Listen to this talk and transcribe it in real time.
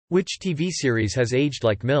Which TV series has aged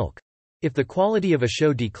like milk? If the quality of a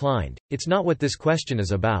show declined, it's not what this question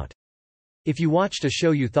is about. If you watched a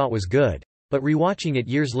show you thought was good, but rewatching it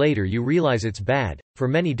years later you realize it's bad, for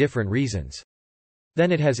many different reasons,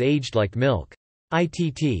 then it has aged like milk.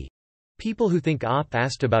 ITT. People who think OP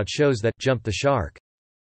asked about shows that jumped the shark.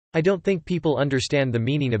 I don't think people understand the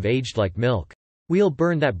meaning of aged like milk. We'll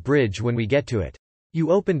burn that bridge when we get to it.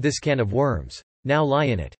 You opened this can of worms. Now lie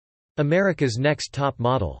in it. America's Next Top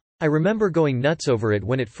Model. I remember going nuts over it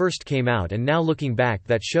when it first came out, and now looking back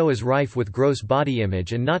that show is rife with gross body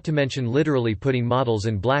image, and not to mention literally putting models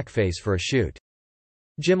in blackface for a shoot.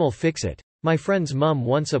 Jim'll Fix It. My friend's mum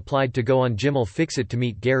once applied to go on Jim'll Fix It to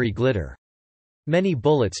meet Gary Glitter. Many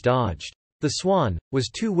bullets dodged. The Swan was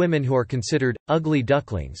two women who are considered ugly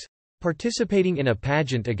ducklings participating in a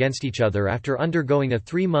pageant against each other after undergoing a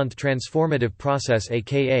 3-month transformative process,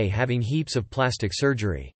 aka having heaps of plastic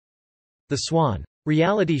surgery. The Swan.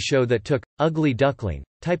 Reality show that took ugly duckling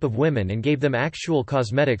type of women and gave them actual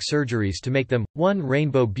cosmetic surgeries to make them one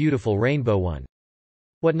rainbow beautiful rainbow one.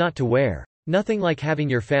 What not to wear. Nothing like having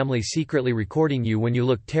your family secretly recording you when you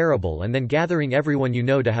look terrible and then gathering everyone you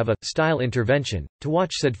know to have a style intervention to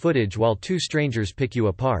watch said footage while two strangers pick you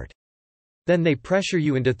apart. Then they pressure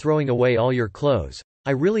you into throwing away all your clothes.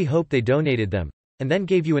 I really hope they donated them, and then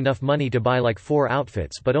gave you enough money to buy like 4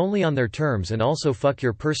 outfits, but only on their terms, and also fuck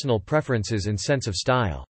your personal preferences and sense of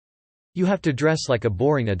style. You have to dress like a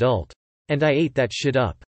boring adult. And I ate that shit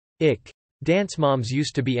up. Ick. Dance Moms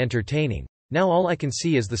used to be entertaining. Now all I can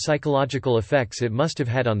see is the psychological effects it must have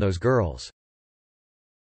had on those girls.